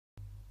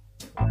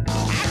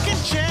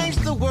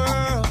the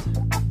world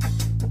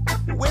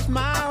with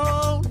my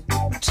own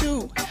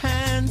two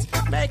hands.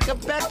 Make a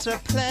better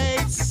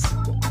place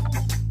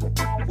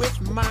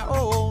with my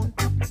own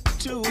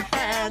two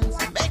hands.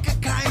 Make a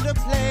kinder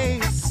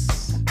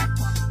place.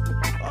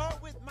 Oh,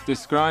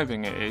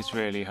 describing it is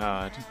really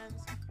hard.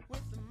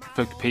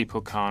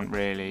 People can't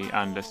really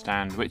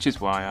understand, which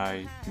is why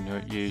I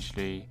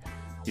usually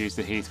use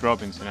the Heath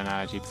Robinson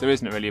analogy, because there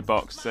isn't really a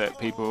box that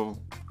people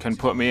can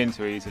put me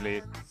into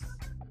easily.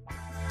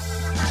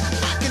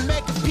 I can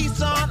make a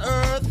peace on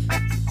earth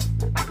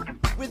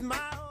with my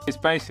own. It's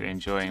basically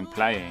enjoying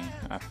playing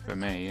for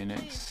me, and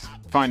it's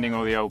finding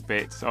all the old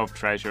bits of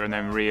treasure and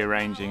then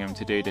rearranging them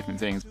to do different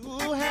things.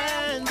 Two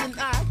hands and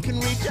I can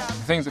reach out.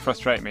 The things that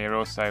frustrate me are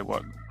also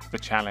what the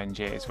challenge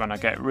is when I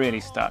get really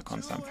stuck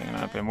on something, and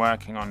I've been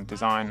working on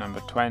design number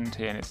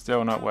 20 and it's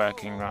still not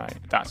working right.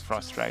 That's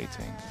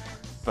frustrating,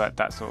 but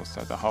that's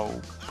also the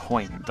whole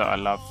point, that I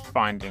love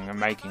finding and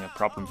making a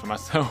problem for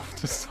myself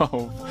to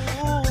solve.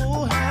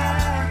 Two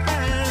hands.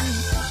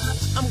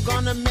 I'm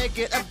gonna make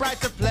it a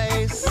brighter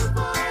place.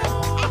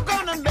 I'm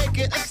gonna make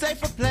it a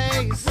safer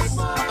place.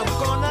 I'm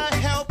gonna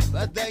help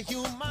the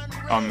human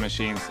race. On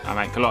machines, I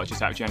make a lot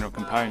just out of general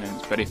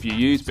components, but if you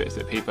use bits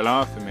that people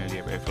are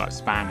familiar with, like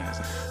spanners,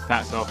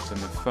 that's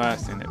often the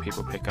first thing that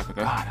people pick up and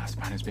go, that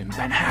spanner's been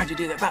bent, how'd you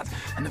do that?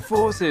 And the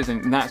forces,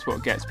 and that's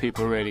what gets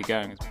people really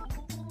going.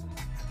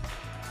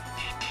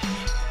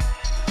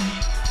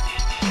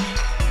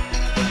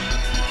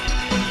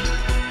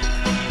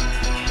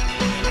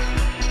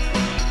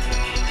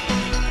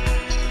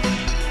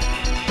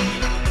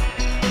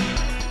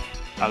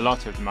 A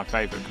lot of my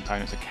favourite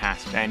components are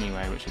cast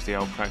anyway, which is the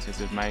old process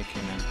of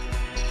making them.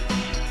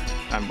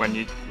 And when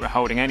you're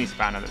holding any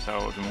spanner that's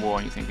old and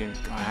worn, you're thinking,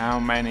 God, how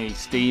many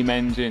steam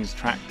engines,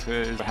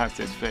 tractors has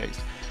this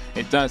fixed?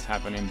 It does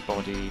have an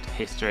embodied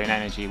history and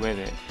energy with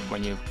it.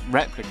 When you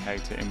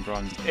replicate it in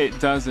bronze, it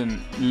doesn't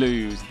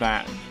lose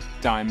that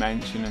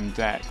dimension and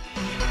depth.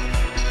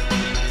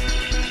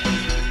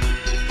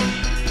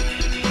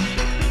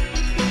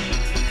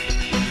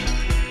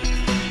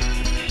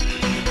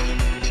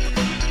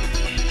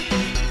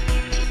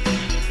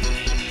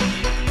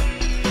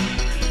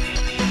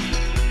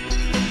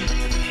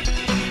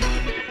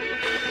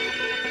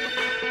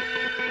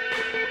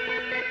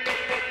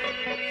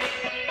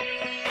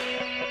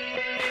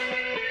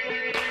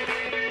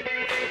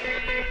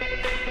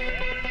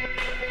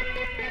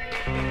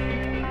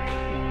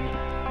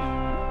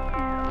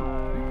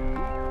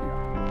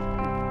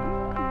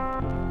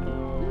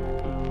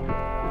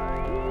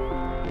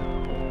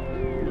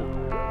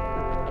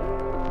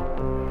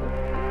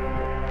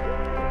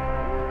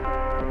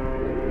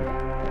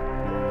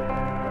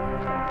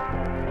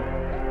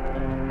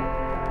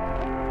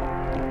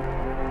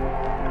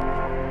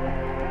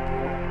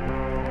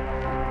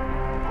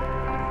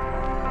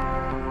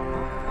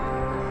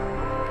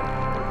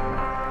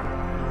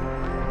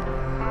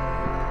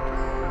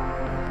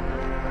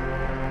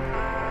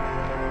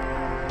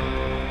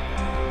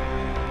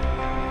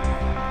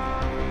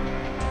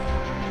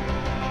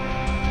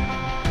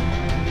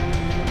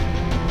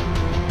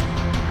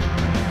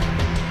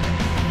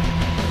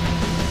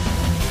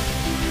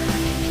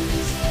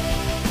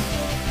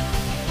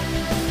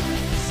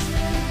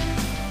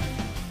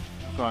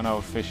 An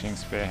old fishing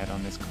spearhead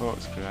on this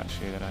corkscrew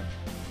actually that I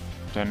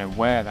don't know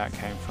where that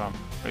came from.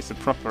 It's a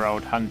proper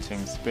old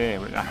hunting spear.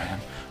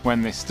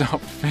 When they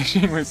stopped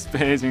fishing with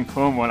spears in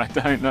Cornwall, I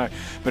don't know,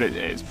 but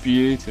it's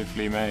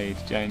beautifully made,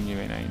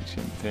 genuine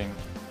ancient thing.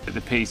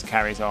 The piece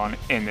carries on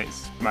in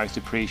its most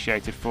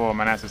appreciated form,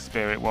 and as a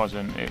spear it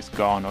wasn't, it's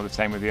gone. Or the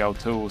same with the old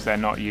tools, they're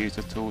not used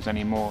as tools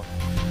anymore.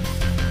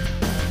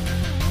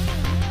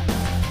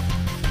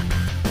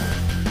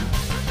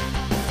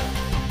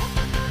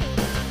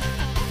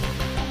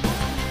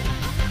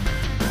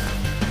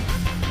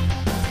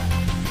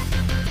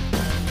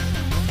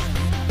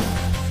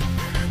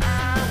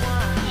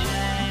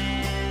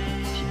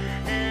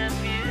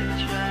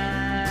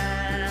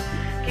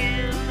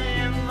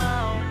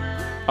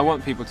 I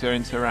want people to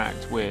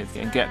interact with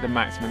and get the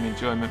maximum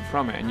enjoyment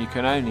from it, and you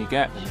can only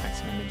get the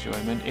maximum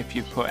enjoyment if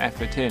you've put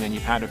effort in and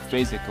you've had a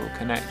physical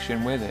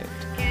connection with it.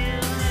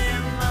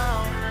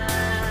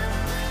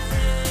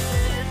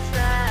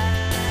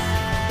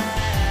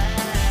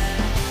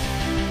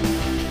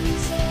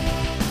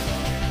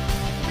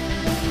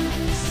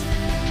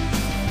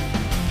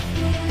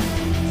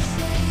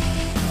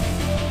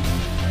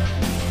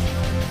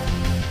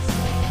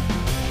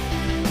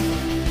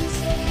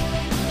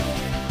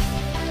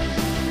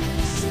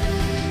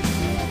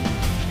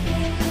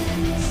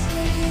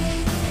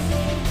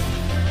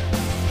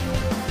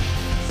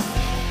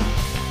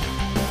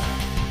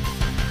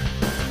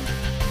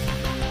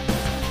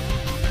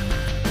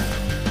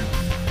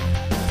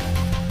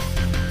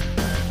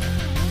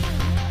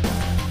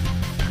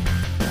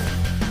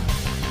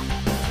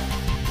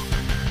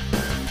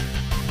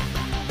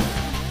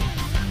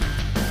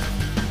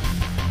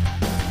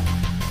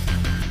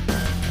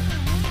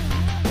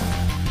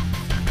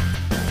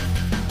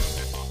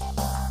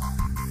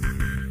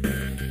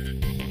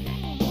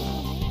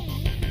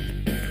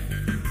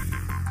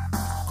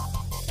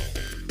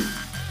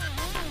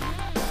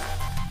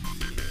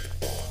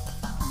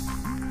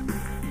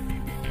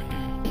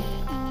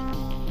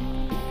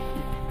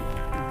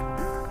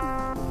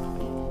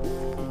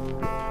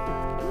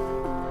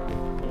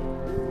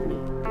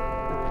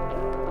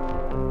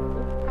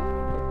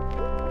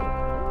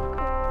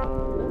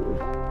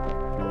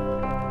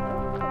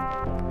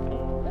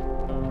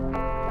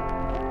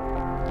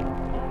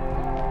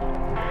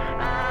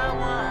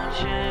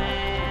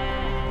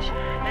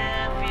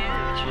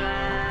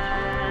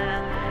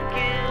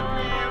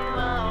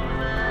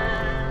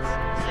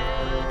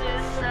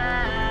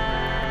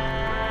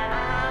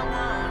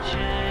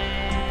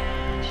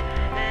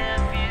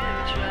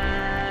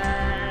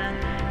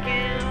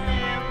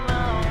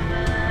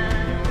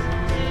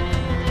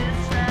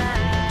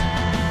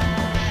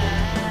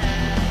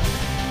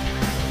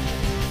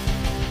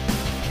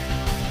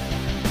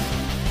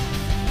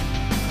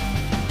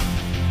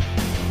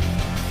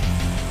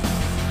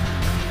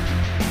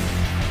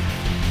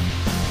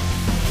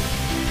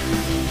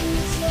 Bye.